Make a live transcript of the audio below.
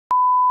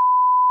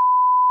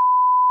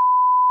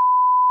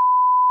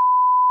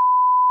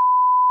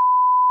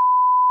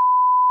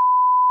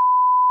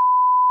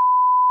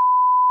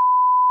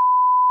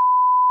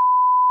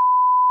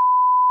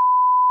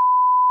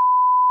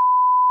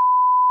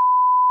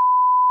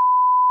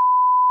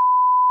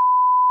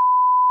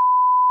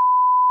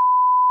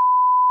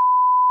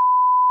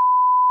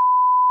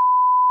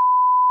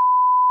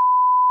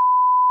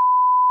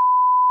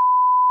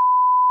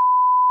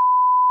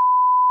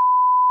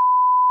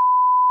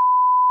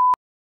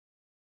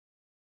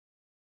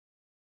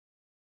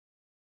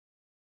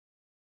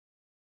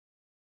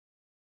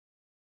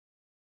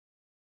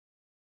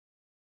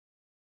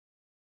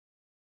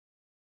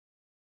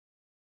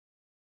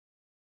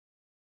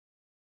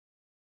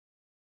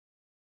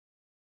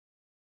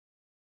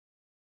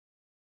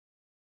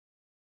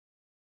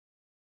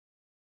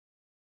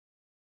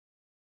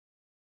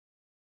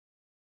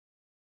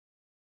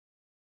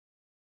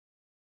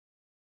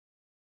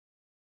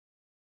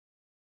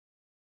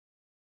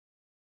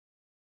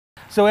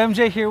So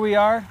MJ, here we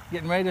are,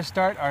 getting ready to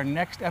start our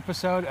next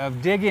episode of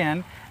Dig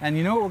In. And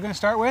you know what we're going to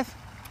start with?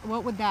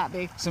 What would that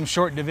be? Some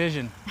short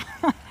division.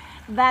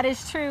 That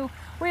is true.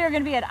 We are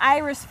going to be at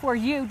Iris for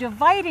You,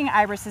 dividing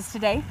irises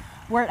today.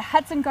 We're at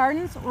Hudson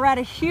Gardens. We're at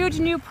a huge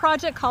new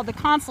project called the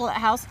Consulate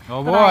House.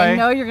 Oh boy. That I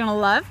know you're going to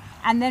love.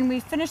 And then we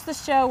finish the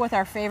show with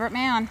our favorite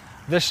man.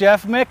 The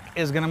chef Mick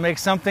is going to make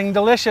something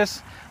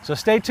delicious. So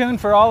stay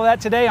tuned for all of that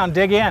today on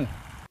Dig In.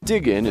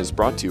 Dig In is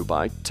brought to you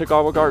by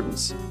Dcos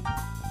Gardens.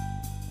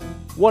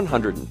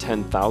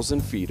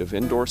 110,000 feet of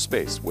indoor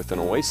space with an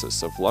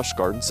oasis of lush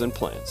gardens and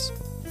plants.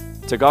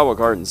 Dcos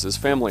Gardens is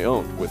family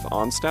owned with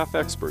on-staff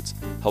experts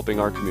helping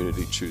our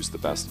community choose the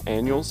best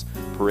annuals,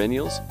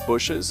 perennials,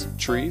 bushes,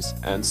 trees,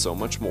 and so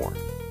much more.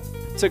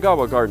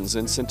 Dcos Gardens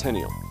in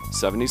Centennial,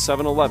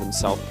 7711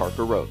 South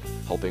Parker Road,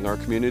 helping our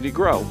community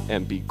grow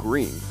and be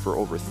green for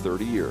over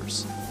 30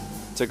 years.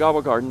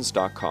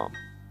 Dcosgardens.com.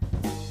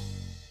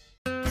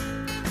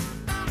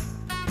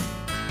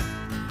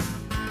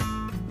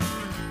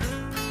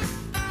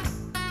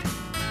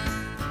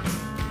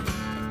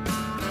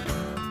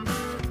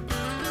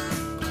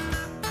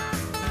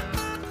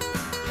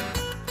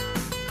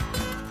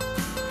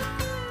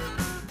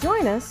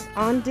 Join us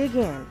on Dig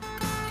In.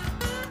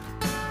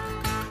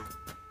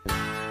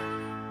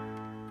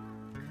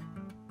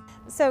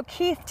 So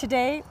Keith,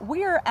 today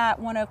we are at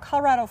one of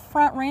Colorado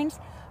Front Range's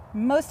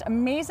most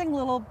amazing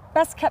little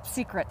best kept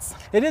secrets.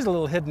 It is a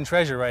little hidden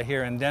treasure right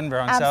here in Denver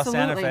on South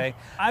Santa Fe.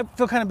 I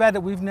feel kind of bad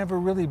that we've never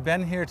really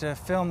been here to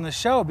film the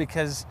show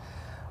because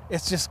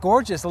it's just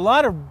gorgeous. A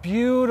lot of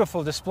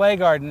beautiful display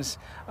gardens.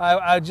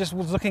 I just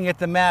was looking at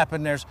the map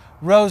and there's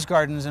rose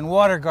gardens and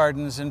water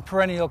gardens and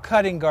perennial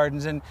cutting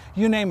gardens and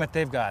you name it,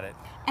 they've got it.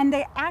 And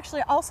they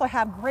actually also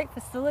have great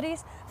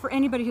facilities for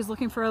anybody who's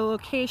looking for a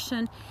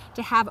location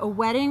to have a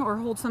wedding or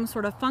hold some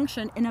sort of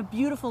function in a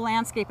beautiful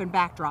landscape and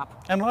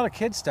backdrop. And a lot of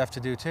kids stuff to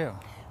do too.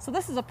 So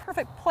this is a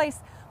perfect place,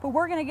 but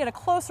we're going to get a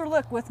closer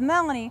look with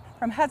Melanie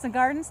from Hudson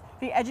Gardens,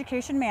 the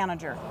education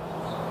manager.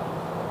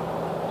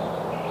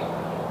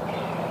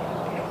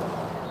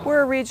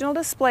 We're a regional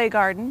display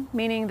garden,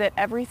 meaning that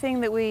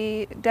everything that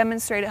we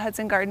demonstrate at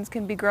Hudson Gardens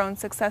can be grown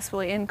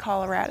successfully in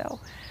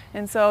Colorado.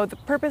 And so the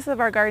purpose of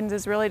our gardens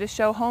is really to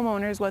show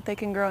homeowners what they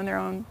can grow in their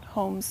own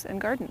homes and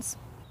gardens.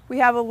 We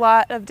have a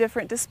lot of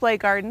different display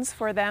gardens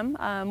for them.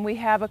 We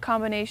have a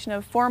combination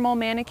of formal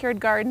manicured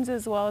gardens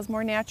as well as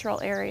more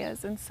natural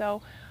areas. And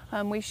so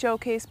we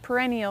showcase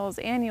perennials,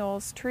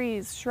 annuals,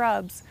 trees,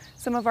 shrubs.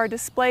 Some of our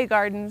display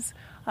gardens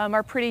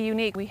are pretty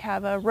unique. We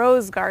have a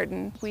rose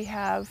garden. We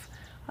have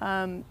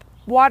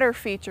water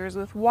features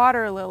with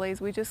water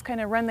lilies. We just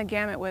kind of run the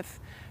gamut with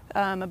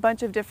a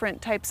bunch of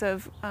different types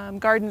of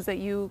gardens that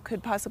you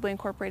could possibly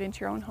incorporate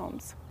into your own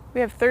homes. We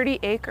have 30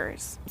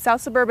 acres.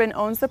 South Suburban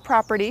owns the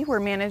property.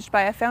 We're managed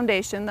by a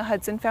foundation, the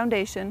Hudson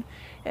Foundation,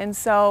 and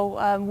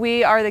so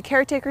we are the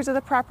caretakers of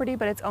the property,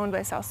 but it's owned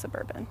by South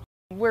Suburban.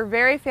 We're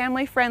very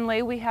family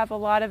friendly. We have a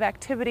lot of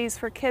activities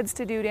for kids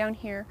to do down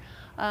here.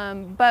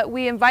 But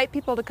we invite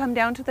people to come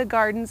down to the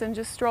gardens and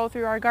just stroll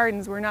through our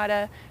gardens. We're not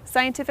a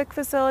scientific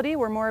facility,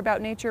 we're more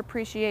about nature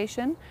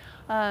appreciation.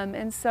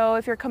 And so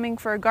if you're coming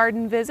for a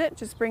garden visit,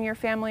 just bring your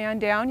family on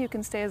down. You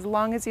can stay as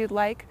long as you'd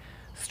like.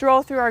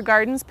 Stroll through our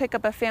gardens, pick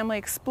up a family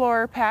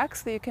explorer pack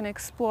so that you can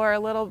explore a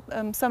little,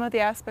 some of the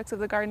aspects of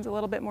the gardens a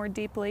little bit more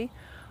deeply.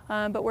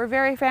 But we're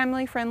very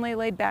family friendly,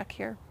 laid back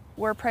here.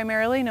 We're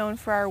primarily known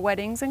for our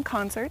weddings and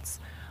concerts.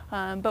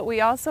 But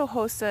we also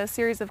host a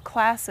series of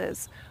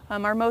classes.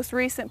 Our most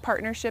recent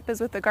partnership is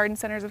with the Garden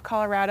Centers of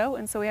Colorado,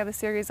 and so we have a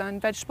series on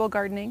vegetable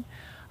gardening.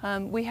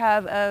 We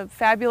have a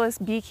fabulous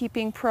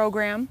beekeeping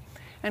program,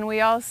 and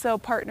we also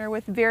partner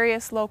with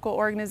various local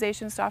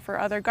organizations to offer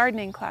other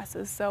gardening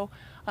classes. So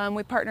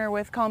we partner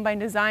with Columbine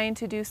Design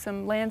to do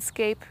some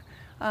landscape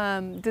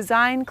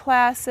design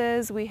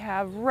classes. We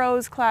have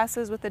rose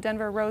classes with the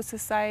Denver Rose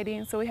Society,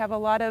 and so we have a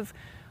lot of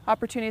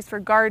opportunities for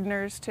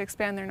gardeners to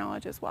expand their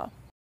knowledge as well.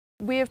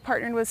 We have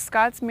partnered with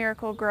Scott's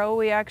Miracle Grow.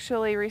 We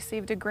actually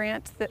received a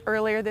grant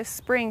earlier this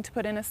spring to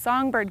put in a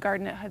songbird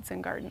garden at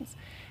Hudson Gardens.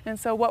 And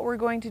so what we're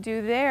going to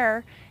do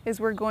there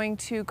is we're going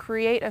to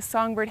create a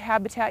songbird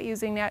habitat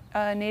using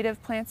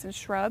native plants and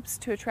shrubs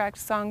to attract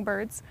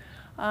songbirds.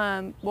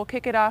 We'll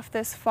kick it off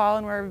this fall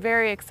and we're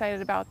very excited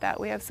about that.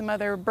 We have some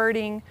other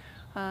birding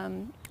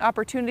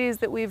opportunities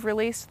that we've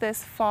released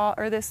this fall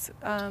or this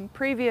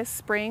previous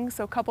spring.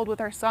 So coupled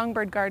with our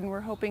songbird garden,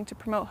 we're hoping to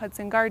promote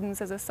Hudson Gardens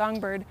as a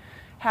songbird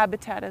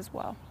habitat as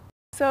well.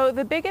 So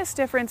the biggest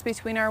difference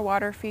between our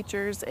water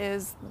features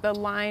is the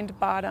lined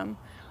bottom.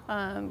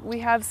 We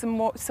have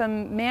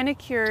some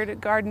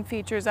manicured garden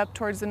features up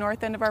towards the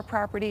north end of our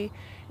property,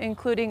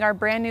 including our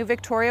brand new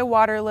Victoria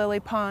water lily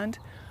pond.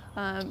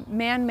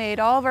 Man-made,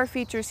 all of our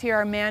features here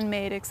are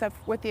man-made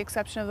except with the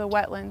exception of the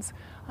wetlands.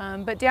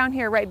 But down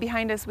here right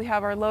behind us we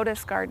have our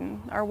lotus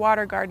garden, our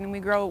water garden. We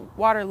grow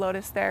water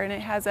lotus there and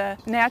it has a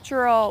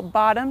natural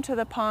bottom to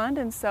the pond,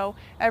 and so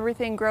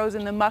everything grows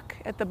in the muck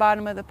at the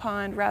bottom of the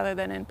pond rather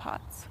than in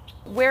pots.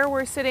 Where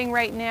we're sitting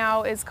right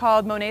now is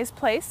called Monet's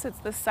Place. It's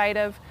the site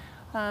of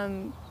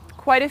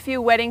quite a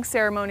few wedding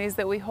ceremonies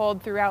that we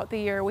hold throughout the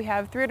year. We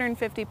have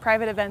 350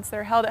 private events that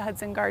are held at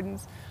Hudson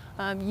Gardens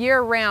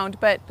year-round,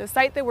 but the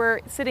site that we're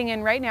sitting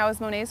in right now is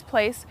Monet's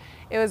Place.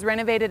 It was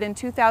renovated in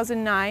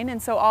 2009,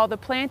 and so all the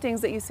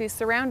plantings that you see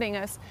surrounding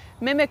us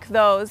mimic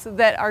those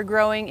that are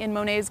growing in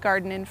Monet's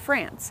garden in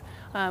France.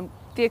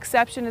 The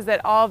exception is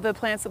that all of the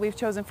plants that we've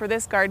chosen for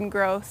this garden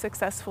grow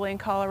successfully in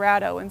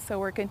Colorado, and so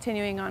we're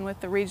continuing on with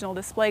the regional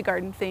display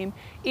garden theme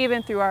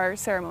even through our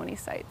ceremony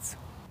sites.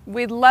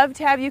 We'd love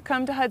to have you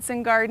come to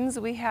Hudson Gardens.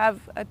 We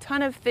have a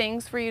ton of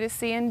things for you to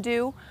see and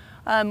do.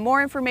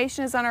 More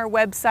information is on our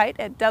website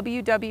at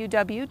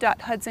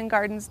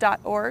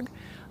www.hudsongardens.org.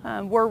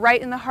 We're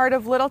right in the heart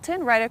of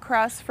Littleton, right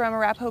across from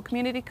Arapahoe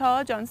Community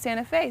College on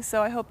Santa Fe,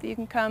 so I hope that you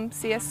can come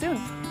see us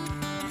soon.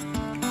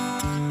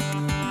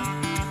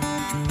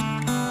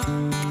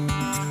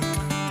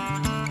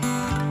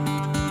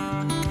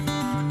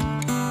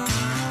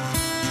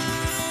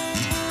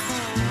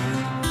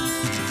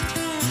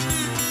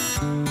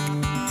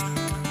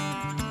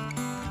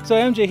 So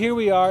MJ, here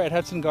we are at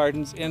Hudson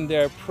Gardens in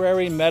their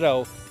Prairie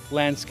Meadow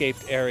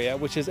landscaped area,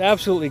 which is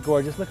absolutely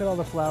gorgeous. Look at all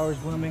the flowers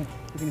blooming.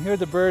 You can hear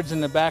the birds in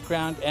the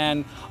background,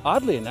 and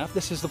oddly enough,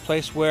 this is the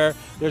place where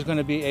there's going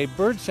to be a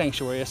bird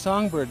sanctuary, a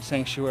songbird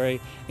sanctuary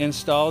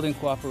installed in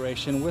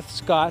cooperation with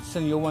Scots,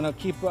 and you'll want to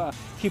keep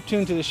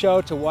tuned to the show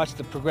to watch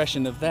the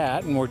progression of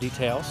that and more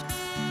details.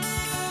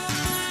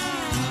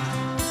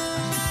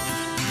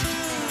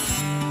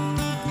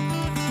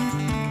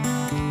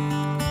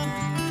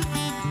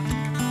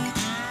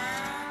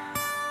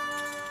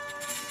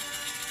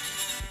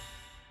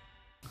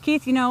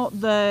 Keith, you know,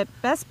 the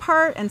best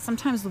part and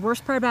sometimes the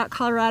worst part about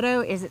Colorado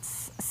is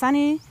it's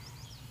sunny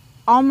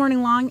all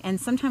morning long,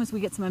 and sometimes we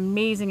get some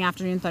amazing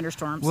afternoon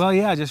thunderstorms. Well,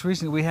 yeah, just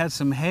recently we had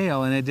some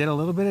hail, and it did a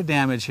little bit of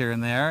damage here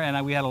and there,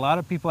 and we had a lot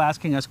of people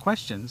asking us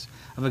questions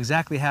of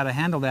exactly how to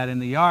handle that in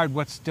the yard,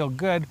 what's still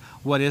good,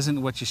 what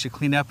isn't, what you should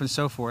clean up, and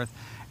so forth.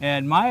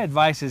 And my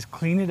advice is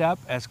clean it up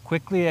as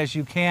quickly as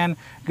you can.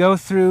 Go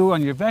through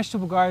on your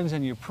vegetable gardens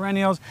and your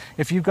perennials.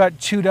 If you've got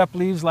chewed up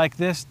leaves like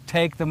this,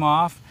 take them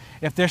off.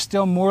 If there's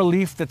still more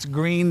leaf that's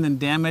green than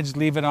damaged,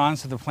 leave it on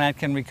so the plant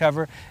can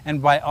recover.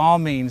 And by all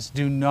means,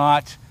 do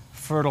not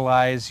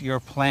fertilize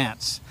your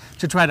plants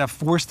to try to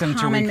force them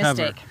to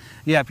recover. Mistake.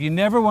 Yep, you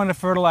never want to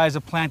fertilize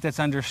a plant that's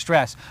under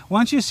stress.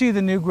 Once you see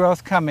the new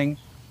growth coming,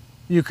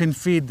 you can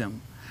feed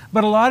them.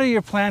 But a lot of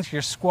your plants,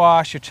 your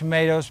squash, your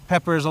tomatoes,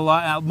 peppers,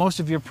 most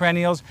of your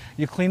perennials,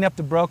 you clean up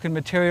the broken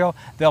material,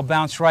 they'll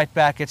bounce right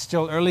back. It's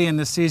still early in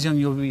the season.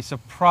 You'll be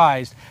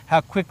surprised how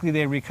quickly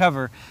they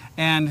recover.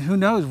 And who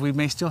knows, we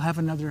may still have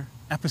another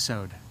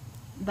episode.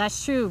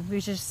 That's true.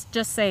 We just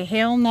say,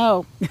 hell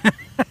no.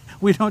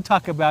 We don't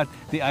talk about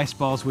the ice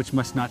balls which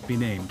must not be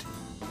named.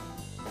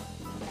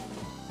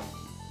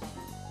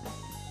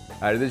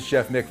 Hi, this is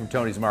Chef Mick from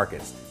Tony's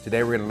Markets.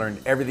 Today we're going to learn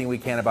everything we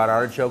can about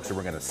artichokes, and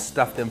we're going to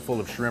stuff them full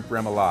of shrimp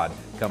remoulade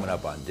coming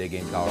up on Dig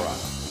In Colorado.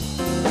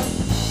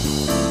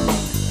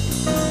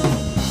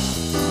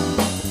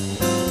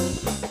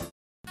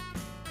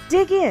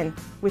 Dig In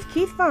with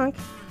Keith Funk,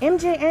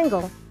 MJ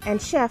Engel,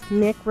 and Chef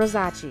Mick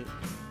Rosacci.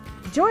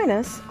 Join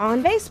us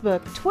on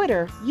Facebook,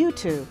 Twitter,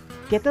 YouTube.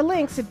 Get the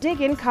links at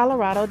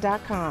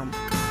digincolorado.com.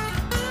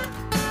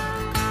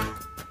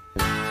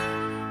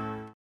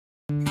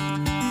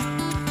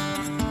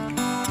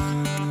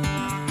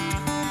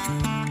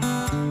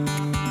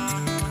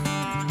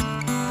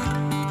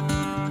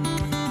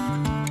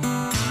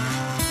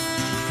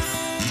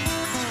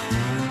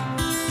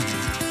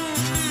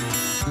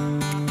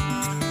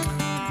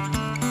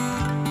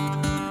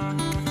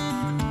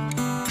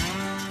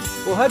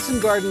 Well, Hudson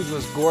Gardens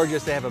was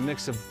gorgeous. They have a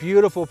mix of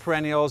beautiful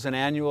perennials and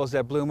annuals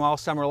that bloom all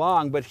summer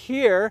long. But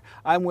here,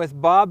 I'm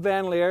with Bob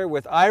Van Leer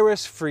with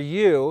Iris for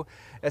You.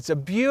 It's a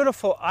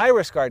beautiful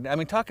iris garden. I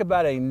mean, talk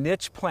about a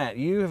niche plant.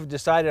 You have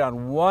decided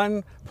on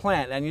one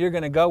plant, and you're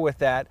going to go with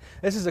that.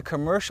 This is a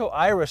commercial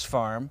iris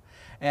farm.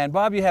 And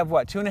Bob, you have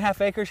what, 2.5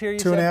 acres here, you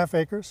said? 2.5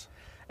 acres.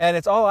 And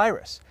it's all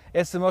iris.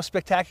 It's the most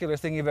spectacular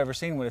thing you've ever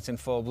seen when it's in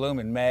full bloom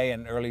in May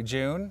and early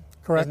June.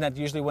 Correct. Isn't that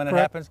usually when Correct.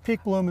 it happens?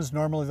 Peak bloom is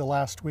normally the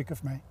last week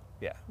of May.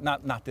 Yeah,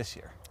 not this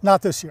year.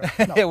 Not this year,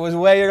 no. It was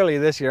way early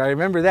this year, I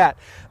remember that.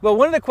 But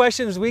one of the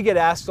questions we get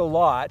asked a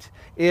lot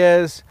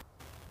is,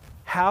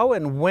 how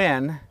and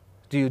when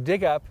do you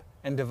dig up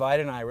and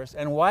divide an iris,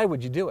 and why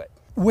would you do it?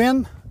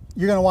 When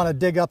you're going to want to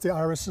dig up the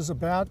irises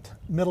about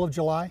middle of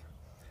July,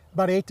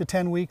 about 8 to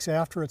 10 weeks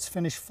after it's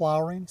finished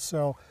flowering.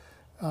 So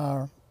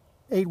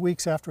 8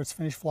 weeks after it's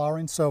finished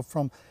flowering. So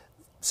from,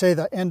 say,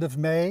 the end of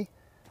May,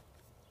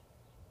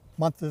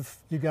 month of,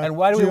 you got And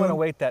why do June, we want to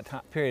wait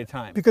that period of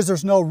time? Because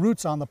there's no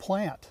roots on the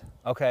plant.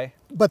 Okay.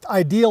 But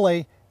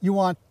ideally, you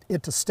want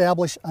it to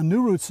establish a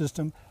new root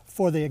system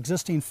for the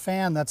existing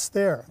fan that's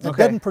there that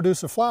Okay. doesn't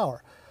produce a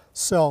flower.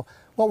 So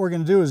what we're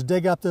going to do is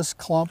dig up this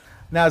clump.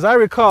 Now, as I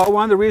recall,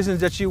 one of the reasons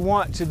that you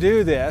want to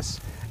do this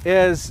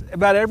is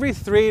about every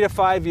 3 to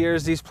 5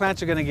 years, these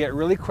plants are going to get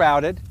really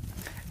crowded,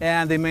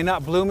 and they may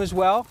not bloom as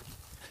well.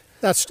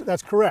 That's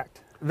correct.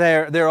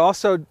 They're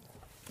also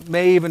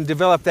may even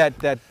develop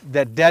that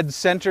dead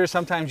center.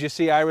 Sometimes you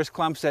see iris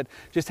clumps that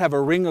just have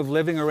a ring of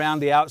living around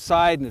the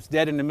outside and it's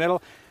dead in the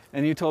middle.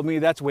 And you told me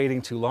that's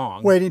waiting too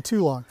long. Waiting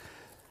too long.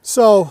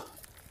 So,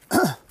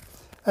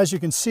 as you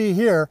can see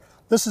here,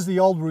 this is the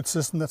old root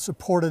system that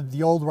supported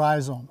the old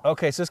rhizome.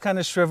 Okay, so it's kind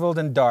of shriveled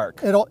and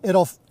dark.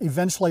 It'll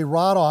eventually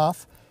rot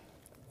off,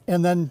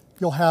 and then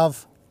you'll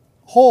have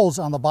holes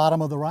on the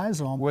bottom of the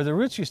rhizome. Where the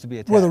roots used to be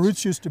attached. Where the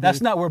roots used to be.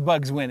 That's not where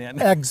bugs went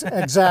in.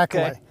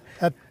 Exactly. Okay.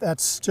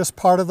 That's just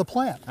part of the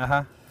plant.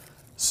 Uh-huh.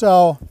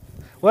 So,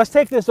 well, let's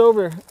take this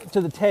over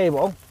to the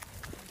table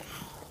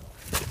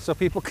so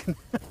people can...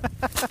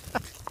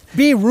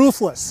 Be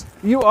ruthless.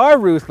 You are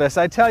ruthless,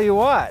 I tell you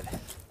what.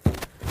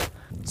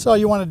 So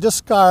you want to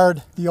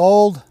discard the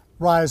old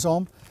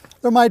rhizome.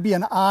 There might be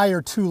an eye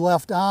or two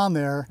left on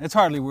there. It's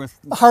hardly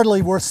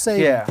worth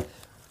saving. Yeah.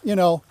 You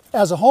know,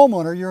 as a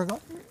homeowner,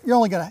 you're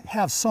only going to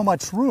have so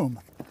much room.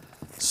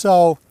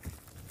 So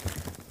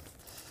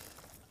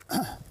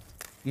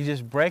you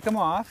just break them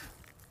off.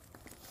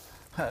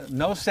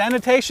 No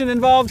sanitation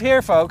involved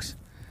here, folks.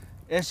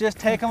 It's just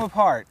take them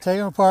apart. Take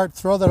them apart,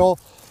 throw that old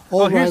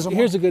rhizome.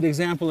 Here's a good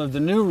example of the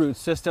new root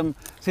system.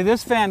 See,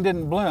 this fan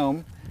didn't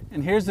bloom,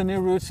 and here's the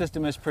new root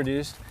system is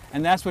produced,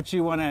 and that's what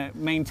you want to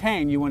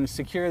maintain. You want to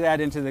secure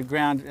that into the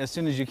ground as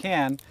soon as you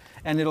can,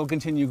 and it'll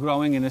continue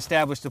growing and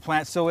establish the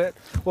plant, so it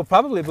will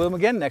probably bloom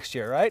again next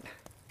year, right?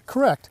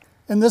 Correct.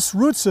 And this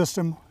root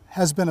system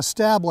has been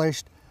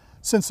established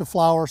since the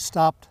flower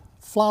stopped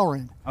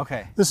flowering.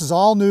 Okay. This is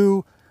all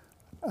new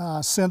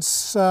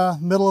since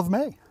middle of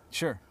May.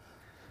 Sure.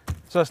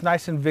 So it's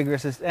nice and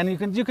vigorous,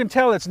 and you can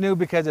tell it's new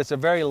because it's a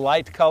very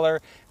light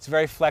color, it's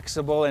very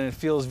flexible, and it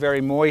feels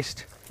very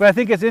moist. But I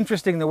think it's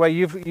interesting the way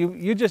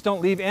you just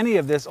don't leave any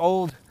of this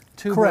old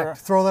tuber Correct.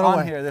 Throw that on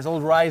away. here, this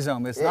old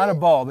rhizome. It's not a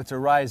bulb, it's a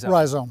rhizome.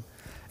 Rhizome.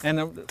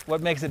 And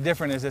what makes it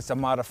different is it's a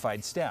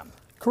modified stem.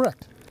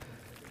 Correct.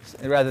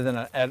 Rather than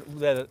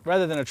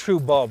a true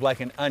bulb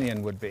like an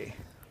onion would be.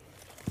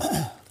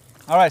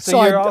 All right,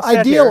 so you're all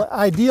set here.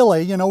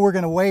 Ideally, you know, we're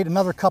going to wait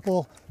another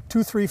couple,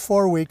 2, 3,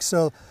 4 weeks,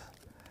 so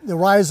the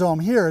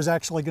rhizome here is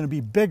actually going to be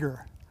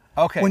bigger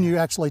when you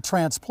actually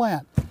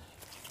transplant.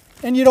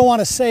 And you don't want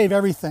to save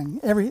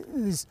everything.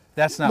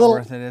 That's not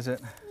worth it, is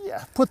it?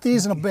 Yeah, put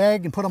these in a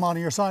bag and put them on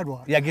your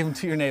sidewalk. Yeah, give them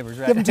to your neighbors,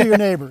 right? Give them to your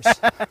neighbors.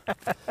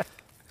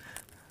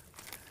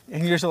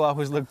 And yours will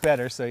always look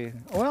better, so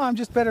well, I'm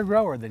just a better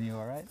grower than you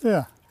are, right?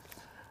 Yeah.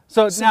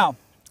 So now,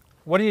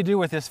 what do you do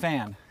with this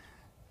fan?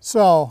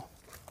 So,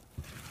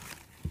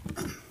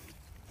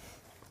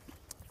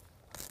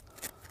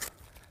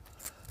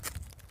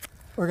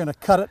 we're going to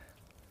cut it,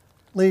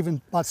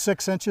 leaving about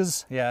 6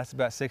 inches. Yeah, that's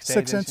about 6 to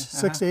 8 inches.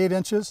 6 to 8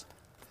 inches.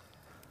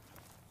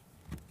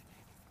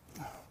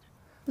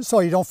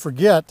 So you don't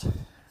forget,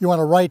 you want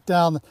to write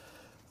down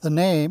the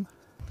name.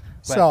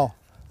 Right. So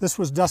this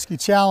was Dusky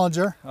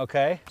Challenger.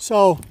 Okay.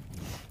 So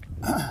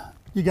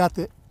you got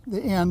the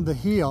end, the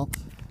heel.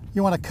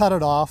 You want to cut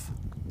it off.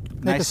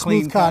 Make Nice, a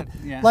smooth clean cut.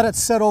 Yeah. Let it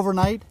sit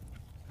overnight.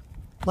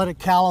 Let it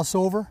callus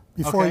over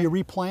before you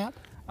replant.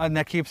 And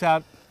that keeps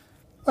out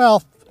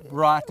Well,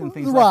 rot and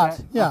things rot, like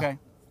that? yeah. Okay.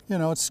 You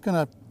know, it's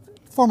going to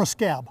form a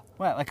scab.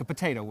 Well, like a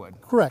potato would.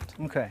 Correct.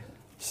 Okay.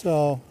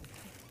 So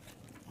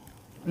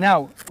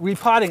Now,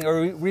 repotting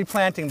or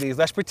replanting these,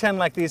 let's pretend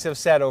like these have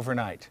sat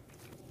overnight.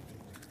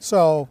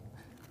 So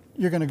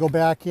you're going to go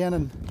back in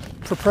and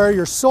prepare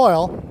your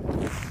soil.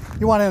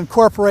 You want to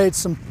incorporate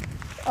some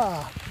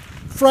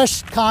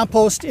fresh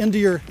compost into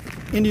your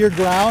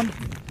ground.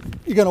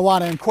 You're going to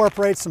want to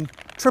incorporate some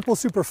triple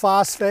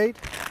superphosphate.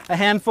 A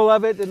handful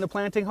of it in the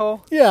planting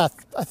hole? Yeah,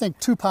 I think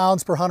 2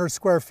 pounds per 100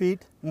 square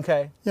feet.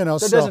 Okay. You know,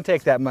 so it doesn't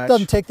take that much.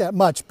 Doesn't take that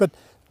much, but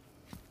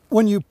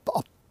when you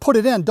put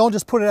it in, don't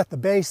just put it at the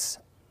base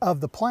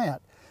of the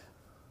plant.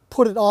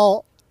 Put it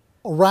all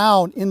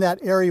around in that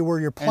area where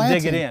you're planting.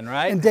 And dig it in,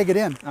 right? And dig it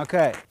in.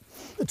 Okay.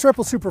 The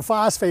triple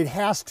superphosphate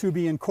has to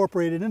be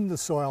incorporated into the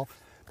soil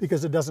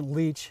because it doesn't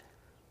leach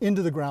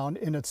into the ground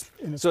in its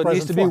So it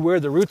needs to be where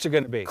the roots are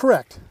going to be.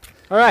 Correct.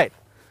 All right.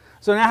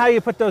 So now how you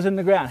put those in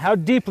the ground? How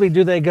deeply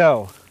do they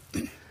go?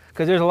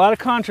 Because there's a lot of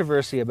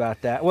controversy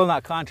about that. Well,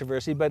 not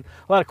controversy, but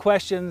a lot of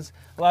questions,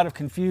 a lot of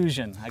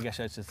confusion, I guess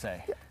I should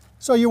say.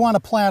 So you want to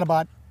plant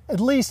about at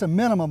least a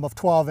minimum of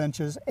 12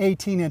 inches.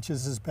 18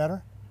 inches is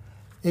better.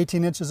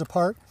 18 inches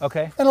apart.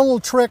 Okay. And a little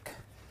trick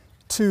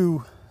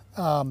to,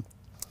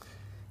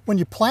 when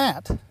you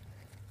plant,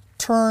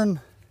 turn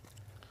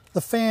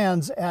the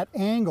fans at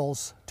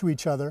angles to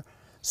each other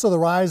so the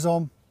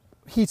rhizome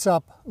heats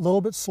up a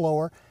little bit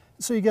slower,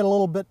 so you get a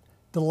little bit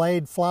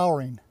delayed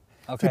flowering.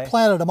 Okay. If you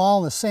planted them all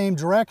in the same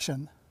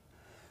direction,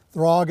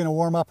 they're all going to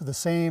warm up at the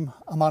same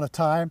amount of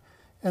time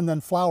and then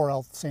flower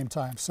out at the same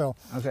time. So,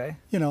 okay.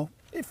 you know,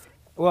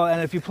 well,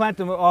 and if you plant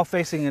them all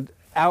facing it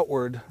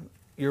outward,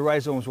 your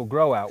rhizomes will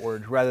grow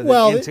outward rather than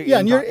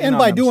and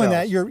by doing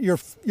that, you're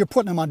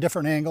putting them on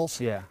different angles.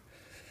 Yeah.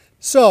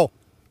 So,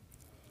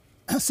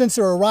 since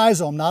they're a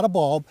rhizome, not a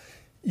bulb,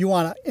 you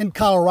want to, in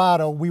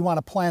Colorado, we want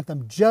to plant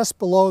them just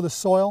below the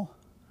soil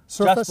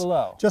surface. Just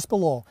below? Just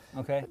below.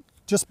 Okay.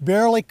 Just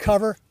barely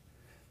cover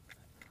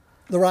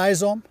the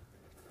rhizome.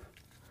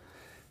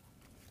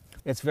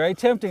 It's very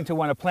tempting to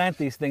want to plant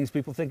these things.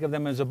 People think of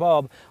them as a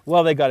bulb.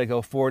 Well, they got to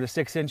go 4 to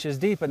 6 inches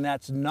deep, and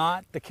that's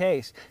not the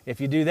case. If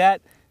you do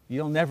that,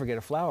 you'll never get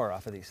a flower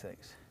off of these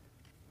things.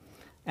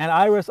 And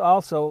iris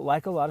also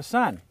like a lot of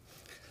sun.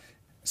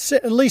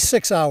 At least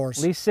 6 hours.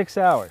 At least 6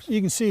 hours.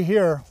 You can see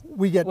here,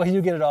 we get... Well,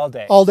 you get it all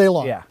day. All day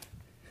long. Yeah.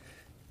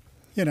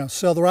 You know,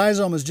 so the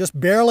rhizome is just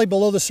barely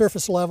below the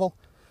surface level.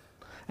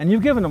 And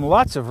you've given them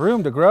lots of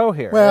room to grow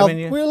here. Well, I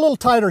mean, we're a little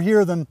tighter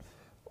here than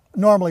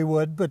normally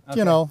would, but Okay.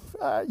 you know,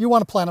 you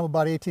want to plant them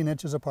about 18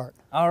 inches apart.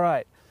 All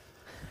right.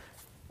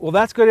 Well,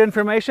 that's good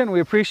information. We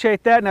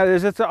appreciate that. Now,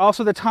 is it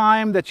also the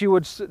time that you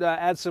would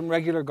add some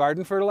regular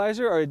garden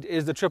fertilizer, or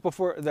is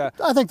the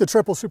I think the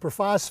triple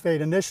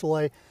superphosphate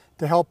initially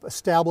to help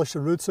establish the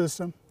root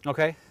system.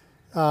 Okay.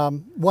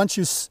 Once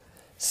you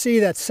see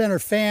that center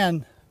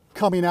fan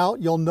coming out,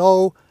 you'll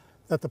know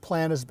that the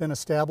plant has been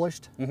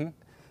established.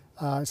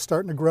 It's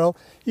starting to grow.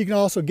 You can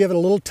also give it a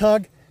little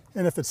tug,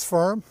 and if it's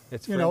firm,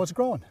 you know it's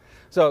growing.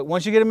 So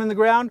once you get them in the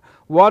ground,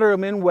 water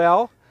them in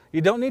well. You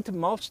don't need to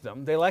mulch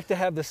them. They like to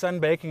have the sun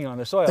baking on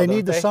the soil. They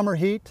need the summer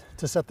heat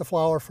to set the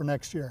flower for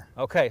next year.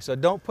 Okay, so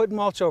don't put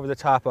mulch over the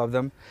top of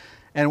them,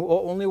 and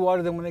only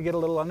water them when they get a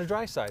little on the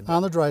dry side.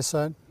 On the dry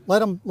side.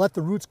 Let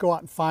the roots go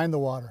out and find the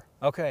water.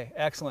 Okay,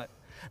 excellent.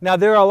 Now,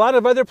 there are a lot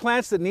of other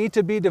plants that need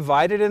to be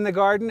divided in the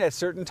garden at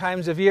certain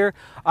times of year.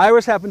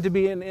 Iris happen to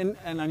be in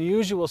an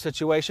unusual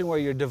situation where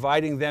you're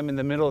dividing them in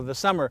the middle of the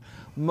summer.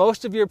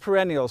 Most of your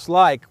perennials,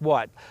 like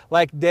what?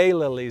 Like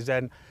daylilies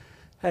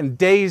and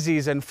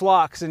daisies and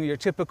phlox, and your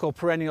typical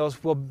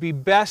perennials will be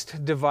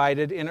best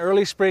divided in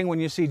early spring when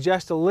you see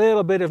just a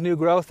little bit of new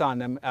growth on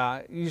them.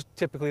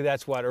 Typically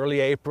that's what, early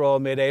April,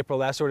 mid-April,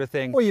 that sort of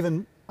thing. Or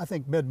even, I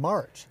think,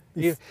 mid-March.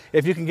 If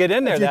you can get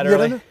in there that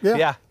early.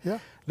 Yeah.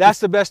 That's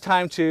the best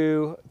time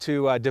to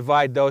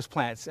divide those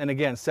plants, and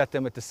again, set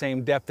them at the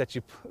same depth that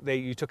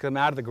you took them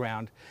out of the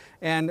ground,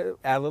 and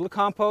add a little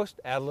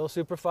compost, add a little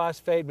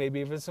superphosphate, maybe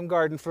even some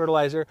garden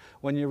fertilizer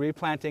when you're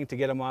replanting to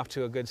get them off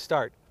to a good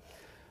start.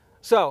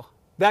 So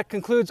that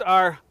concludes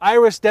our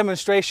iris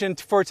demonstration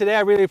for today.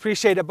 I really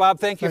appreciate it, Bob.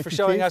 Thank you for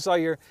showing us all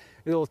your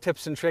little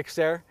tips and tricks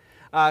there.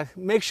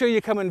 Make sure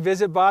you come and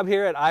visit Bob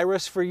here at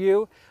Iris for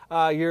You.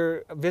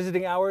 Your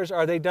visiting hours,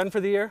 are they done for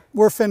the year?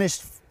 We're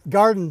finished.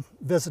 Garden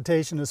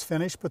visitation is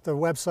finished, but the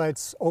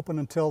website's open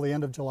until the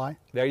end of July.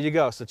 There you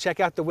go. So check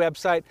out the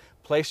website,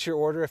 place your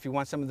order if you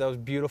want some of those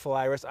beautiful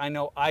iris. I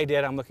know I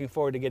did. I'm looking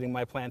forward to getting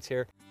my plants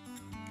here.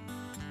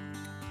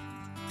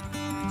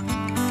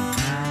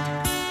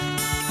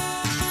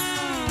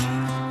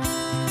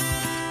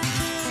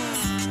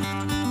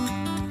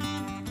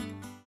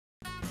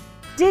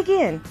 Dig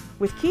In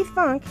with Keith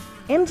Funk,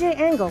 MJ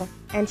Engel,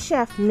 and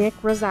Chef Nick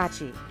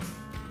Rosacci.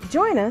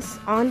 Join us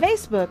on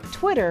Facebook,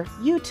 Twitter,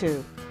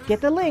 YouTube. Get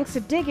the links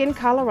at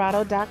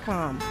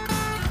digincolorado.com.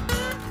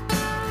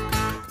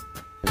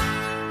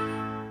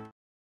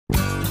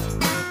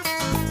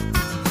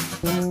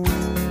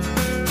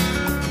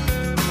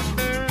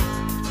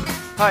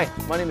 Hi,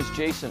 my name is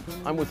Jason.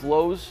 I'm with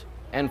Lowe's,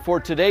 and for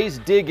today's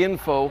Dig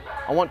Info,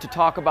 I want to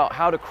talk about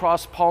how to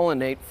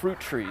cross-pollinate fruit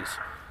trees.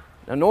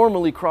 Now,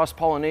 normally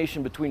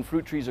cross-pollination between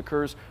fruit trees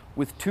occurs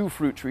with 2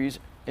 fruit trees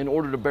in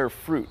order to bear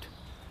fruit.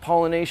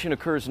 Pollination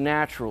occurs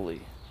naturally,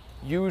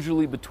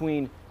 usually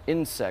between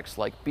insects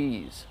like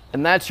bees.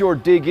 And that's your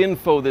Dig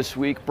Info this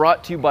week,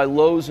 brought to you by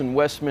Lowe's in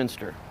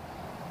Westminster.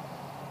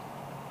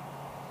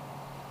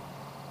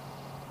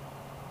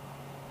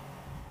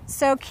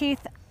 So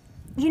Keith,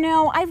 you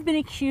know, I've been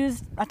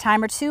accused a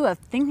time or two of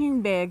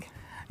thinking big.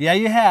 Yeah,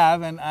 you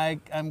have, and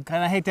I'm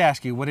kind of hate to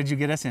ask you, what did you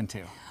get us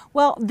into?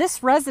 Well,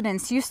 this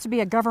residence used to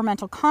be a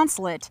governmental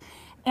consulate,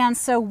 and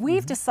so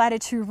we've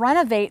decided to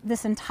renovate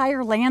this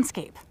entire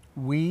landscape.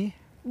 We?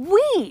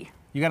 We!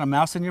 You got a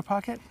mouse in your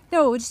pocket?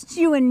 No, it's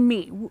you and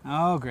me.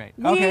 Oh, great.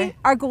 We Okay.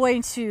 are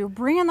going to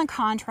bring in the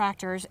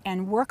contractors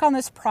and work on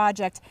this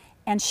project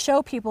and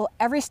show people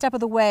every step of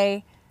the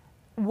way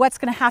what's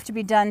going to have to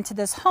be done to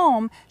this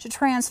home to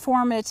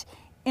transform it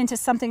into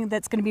something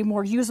that's going to be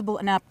more usable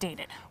and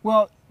updated.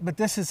 Well, but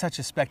this is such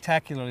a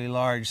spectacularly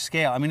large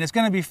scale. I mean, it's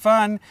going to be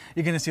fun.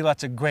 You're going to see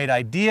lots of great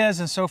ideas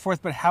and so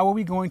forth, but how are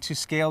we going to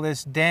scale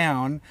this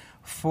down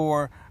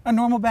for a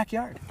normal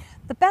backyard?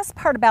 The best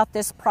part about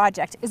this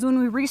project is when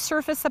we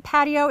resurface the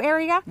patio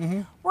area,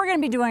 we're going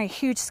to be doing a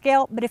huge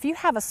scale, but if you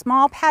have a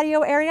small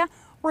patio area,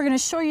 we're going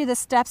to show you the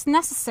steps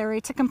necessary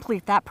to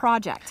complete that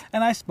project.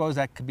 And I suppose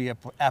that could be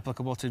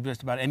applicable to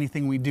just about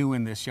anything we do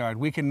in this yard.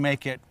 We can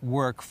make it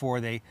work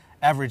for the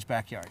average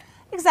backyard.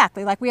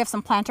 Exactly, like we have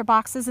some planter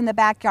boxes in the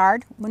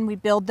backyard. When we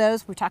build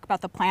those, we talk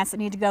about the plants that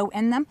need to go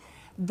in them.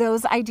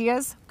 Those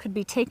ideas could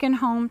be taken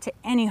home to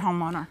any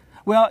homeowner.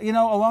 Well, you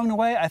know, along the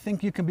way, I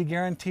think you can be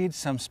guaranteed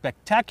some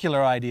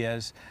spectacular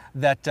ideas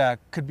that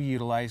could be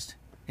utilized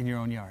in your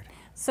own yard.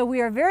 So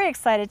we are very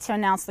excited to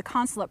announce the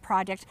Consulate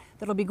project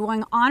that will be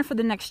going on for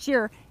the next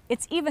year.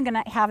 It's even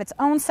going to have its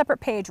own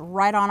separate page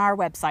right on our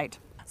website.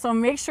 So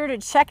make sure to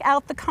check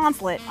out the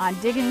Consulate on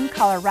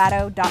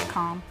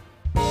digincolorado.com.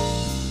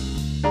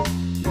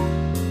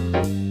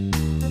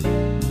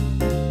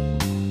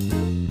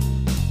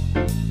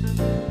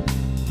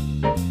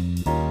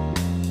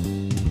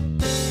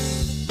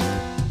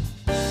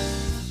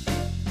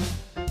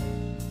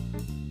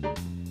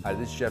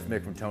 this is Chef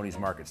Mick from Tony's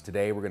Markets.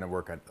 Today we're going to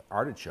work on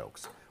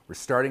artichokes. We're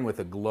starting with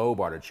a globe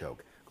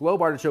artichoke.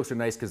 Globe artichokes are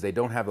nice because they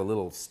don't have the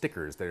little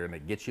stickers that are going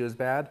to get you as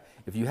bad.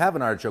 If you have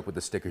an artichoke with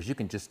the stickers, you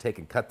can just take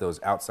and cut those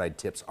outside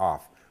tips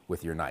off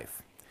with your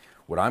knife.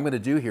 What I'm going to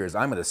do here is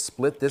I'm going to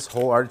split this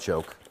whole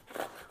artichoke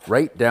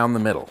right down the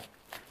middle.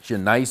 It's a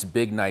nice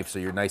big knife so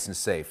you're nice and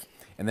safe.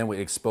 And then it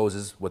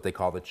exposes what they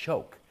call the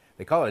choke.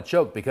 They call it a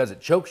choke because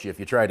it chokes you if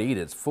you try to eat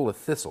it. It's full of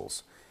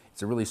thistles.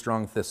 It's a really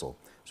strong thistle.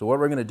 So what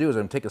we're going to do is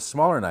I'm going to take a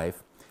smaller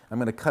knife. I'm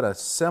going to cut a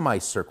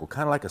semicircle,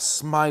 kind of like a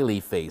smiley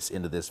face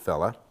into this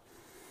fella,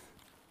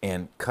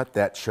 and cut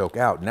that choke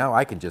out. Now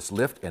I can just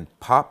lift and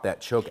pop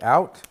that choke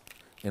out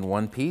in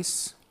one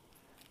piece.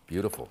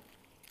 Beautiful.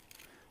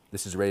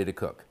 This is ready to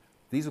cook.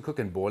 These will cook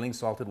in boiling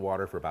salted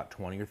water for about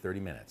 20 or 30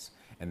 minutes.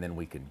 And then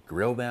we can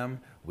grill them,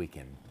 we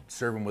can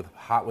serve them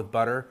hot with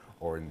butter,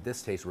 or in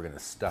this case, we're going to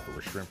stuff it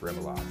with shrimp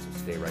remoulade. So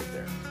stay right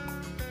there.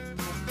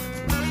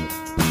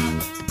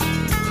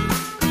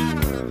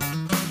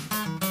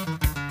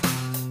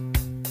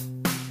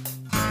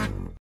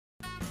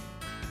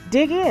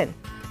 Dig in,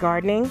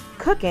 gardening,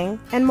 cooking,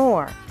 and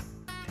more.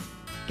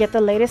 Get the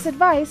latest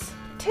advice,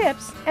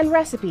 tips, and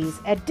recipes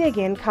at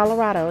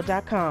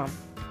digincolorado.com.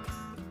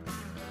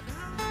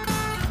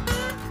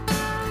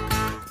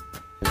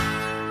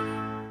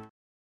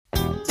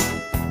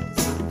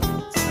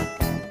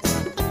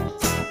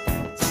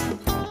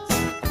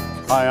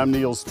 Hi, I'm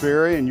Neil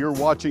Sperry, and you're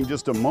watching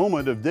just a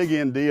moment of Dig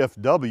In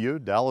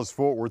DFW,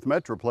 Dallas-Fort Worth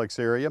Metroplex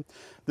area.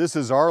 This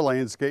is our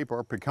landscape,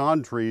 our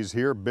pecan trees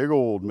here, big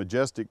old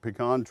majestic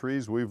pecan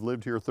trees. We've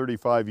lived here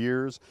 35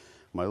 years.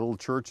 My little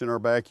church in our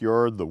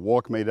backyard, the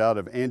walk made out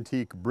of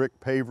antique brick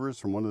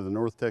pavers from one of the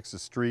North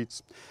Texas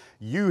streets.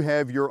 You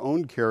have your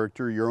own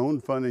character, your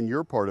own fun in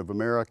your part of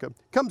America.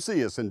 Come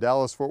see us in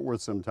Dallas-Fort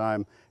Worth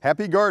sometime.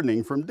 Happy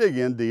gardening from Dig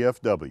In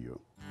DFW.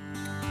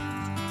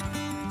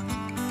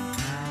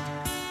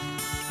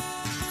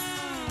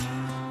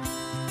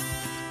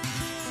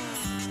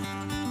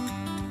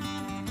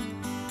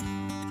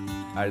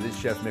 Hi, this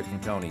is Chef Mick from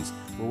Tony's.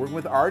 We're working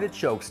with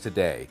artichokes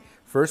today.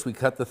 First, we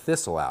cut the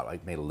thistle out. I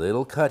made a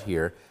little cut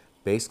here,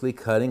 basically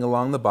cutting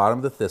along the bottom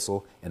of the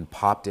thistle and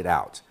popped it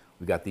out.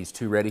 We've got these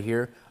two ready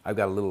here. I've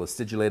got a little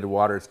acidulated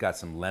water. It's got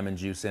some lemon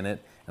juice in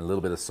it and a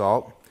little bit of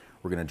salt.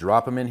 We're going to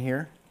drop them in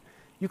here.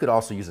 You could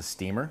also use a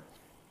steamer.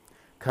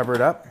 Cover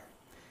it up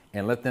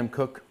and let them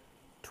cook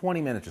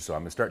 20 minutes or so.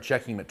 I'm going to start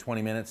checking them at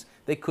 20 minutes.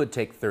 They could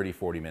take 30,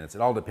 40 minutes.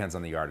 It all depends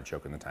on the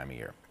artichoke and the time of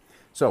year.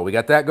 So we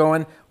got that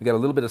going. We got a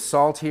little bit of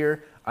salt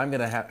here. I got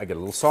a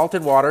little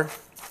salted water.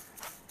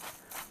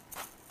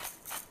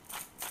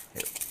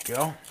 Here we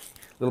go. A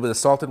little bit of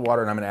salted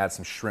water, and I'm going to add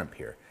some shrimp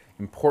here.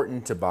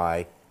 Important to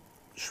buy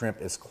shrimp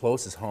as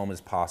close as home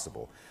as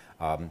possible.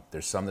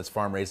 There's some that's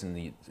farm raised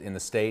in the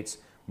States.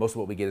 Most of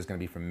what we get is going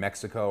to be from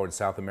Mexico or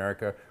South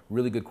America.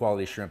 Really good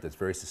quality shrimp that's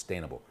very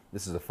sustainable.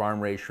 This is a farm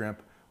raised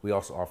shrimp. We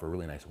also offer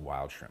really nice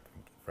wild shrimp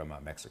from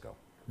Mexico.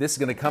 This is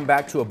going to come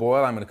back to a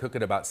boil. I'm going to cook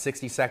it about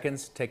 60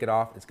 seconds, take it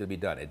off, it's going to be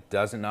done. It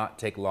does not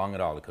take long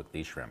at all to cook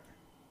these shrimp.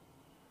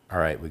 All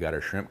right, we got our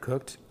shrimp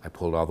cooked. I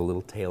pulled all the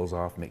little tails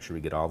off, make sure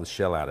we get all the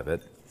shell out of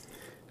it.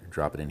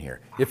 Drop it in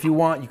here. If you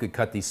want, you could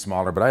cut these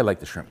smaller, but I like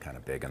the shrimp kind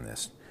of big on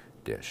this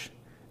dish.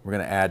 We're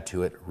going to add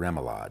to it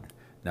remoulade.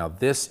 Now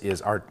this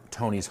is our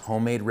Tony's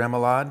homemade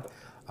remoulade.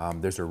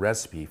 There's a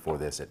recipe for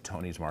this at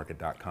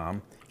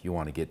tonysmarket.com if you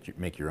want to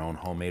make your own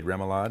homemade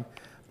remoulade.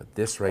 But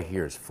this right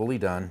here is fully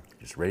done,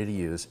 just ready to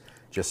use.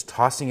 Just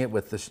tossing it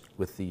with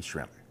the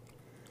shrimp.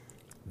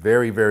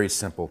 Very, very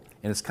simple.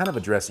 And it's kind of a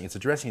dressing. It's a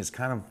dressing that's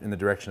kind of in the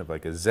direction of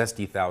like a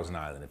zesty Thousand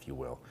Island, if you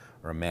will,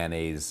 or a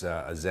mayonnaise,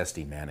 a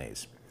zesty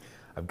mayonnaise.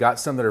 I've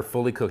got some that are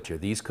fully cooked here.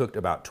 These cooked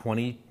about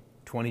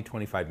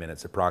 20-25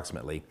 minutes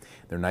approximately.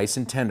 They're nice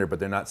and tender, but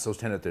they're not so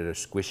tender that they're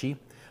squishy.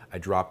 I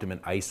dropped them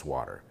in ice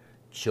water.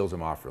 Chills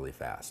them off really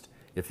fast.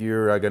 If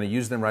you're going to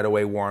use them right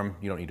away warm,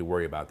 you don't need to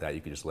worry about that. You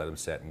can just let them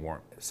set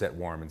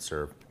warm and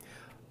serve.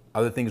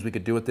 Other things we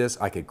could do with this,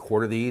 I could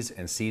quarter these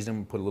and season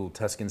them, put a little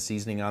Tuscan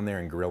seasoning on there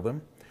and grill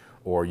them.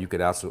 Or you could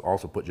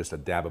also put just a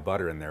dab of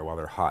butter in there while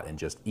they're hot and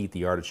just eat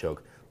the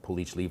artichoke, pull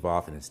each leaf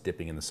off, and it's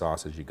dipping in the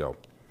sauce as you go.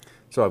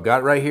 So I've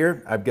got it right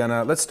here.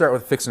 Let's start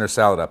with fixing our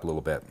salad up a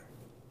little bit.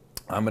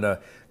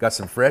 Got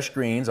some fresh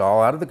greens,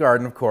 all out of the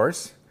garden, of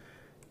course.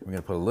 We're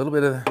gonna put a little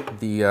bit of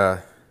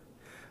the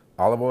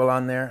olive oil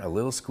on there, a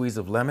little squeeze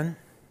of lemon,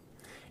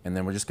 and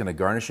then we're just going to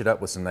garnish it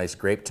up with some nice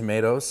grape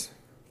tomatoes.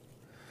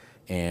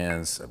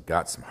 And I've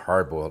got some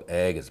hard-boiled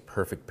egg as a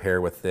perfect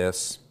pair with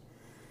this.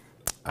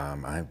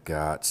 I've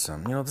got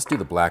some, let's do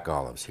the black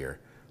olives here.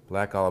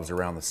 Black olives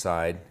around the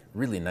side,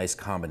 really nice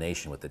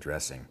combination with the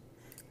dressing.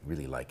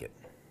 Really like it.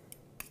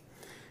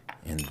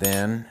 And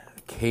then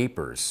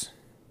capers.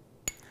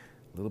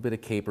 A little bit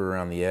of caper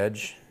around the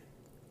edge,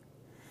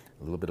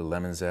 a little bit of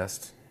lemon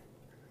zest.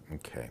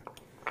 Okay.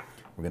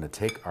 We're going to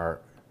take our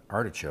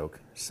artichoke,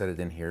 set it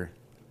in here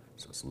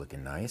so it's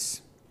looking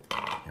nice,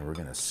 and we're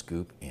going to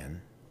scoop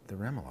in the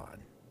remoulade.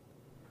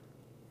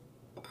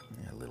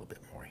 A little bit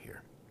more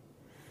here.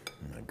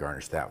 I'm going to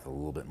garnish that with a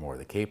little bit more of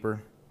the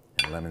caper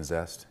and lemon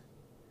zest.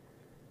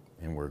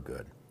 and we're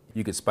good.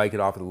 You could spike it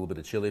off with a little bit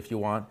of chili if you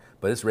want,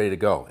 but it's ready to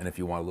go. And if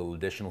you want a little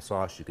additional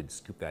sauce, you could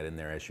scoop that in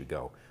there as you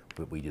go.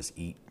 But we just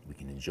eat, we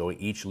can enjoy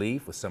each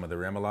leaf with some of the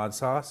remoulade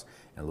sauce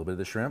and a little bit of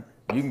the shrimp.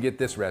 You can get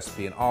this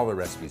recipe and all the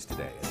recipes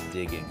today at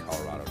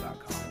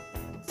digincolorado.com.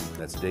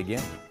 Let's dig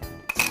in.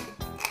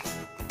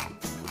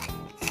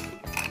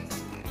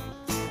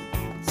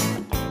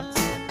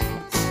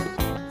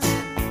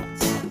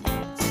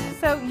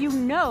 So you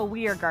know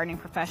we are gardening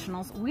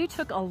professionals. We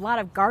took a lot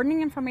of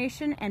gardening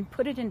information and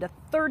put it into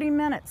 30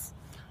 minutes.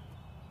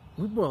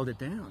 We boiled it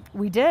down.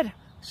 We did.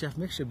 Chef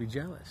Mick should be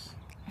jealous.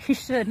 He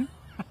should.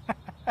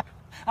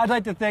 I'd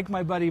like to thank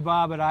my buddy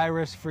Bob at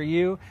Iris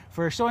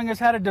for showing us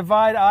how to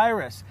divide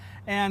iris.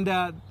 And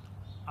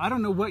I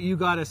don't know what you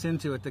got us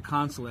into at the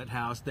consulate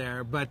house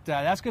there, but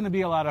that's going to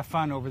be a lot of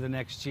fun over the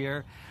next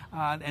year.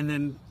 And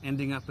then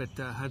ending up at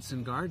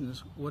Hudson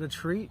Gardens, what a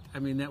treat. I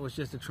mean, that was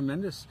just a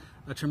tremendous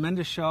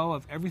show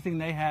of everything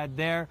they had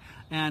there.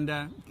 And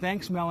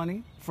thanks,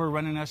 Melanie, for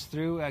running us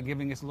through,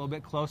 giving us a little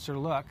bit closer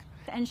look.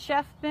 And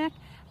Chef Mick,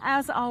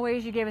 as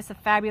always, you gave us a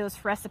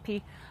fabulous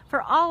recipe.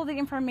 For all of the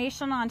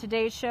information on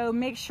today's show,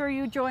 make sure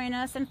you join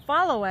us and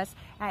follow us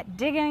at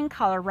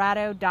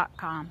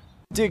digincolorado.com.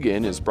 Dig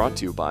In is brought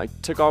to you by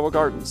Tagawa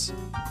Gardens.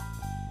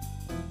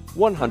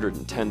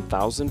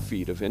 110,000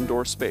 feet of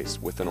indoor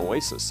space with an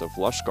oasis of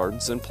lush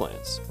gardens and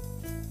plants.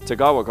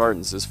 Tagawa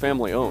Gardens is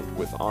family-owned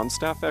with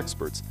on-staff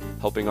experts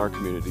helping our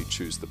community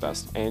choose the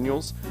best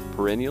annuals,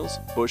 perennials,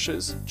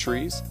 bushes,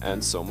 trees,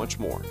 and so much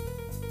more.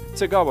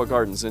 Tagawa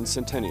Gardens in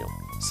Centennial,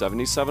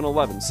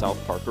 7711 South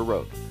Parker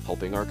Road,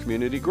 helping our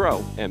community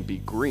grow and be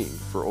green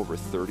for over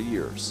 30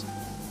 years.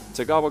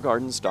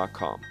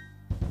 TagawaGardens.com.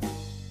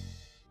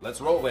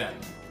 Let's roll then.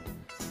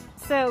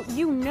 So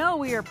you know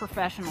we are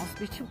professionals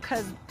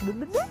because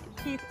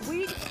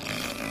we...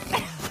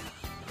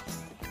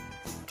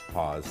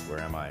 Pause. Where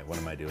am I? What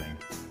am I doing?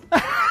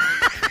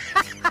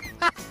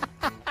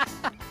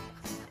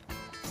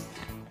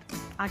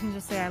 I can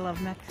just say I love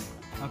Mick.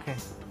 Okay.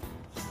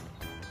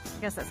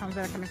 I guess that sounds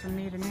better coming from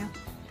me than you.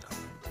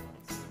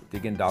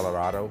 Dig in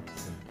Colorado.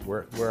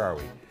 Where are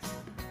we?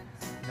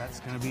 That's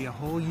going to be a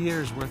whole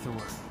year's worth of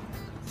work.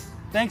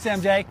 Thanks,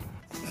 MJ.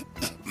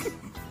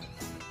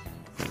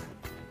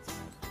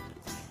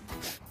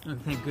 Oh,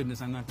 thank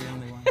goodness I'm not the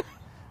only one.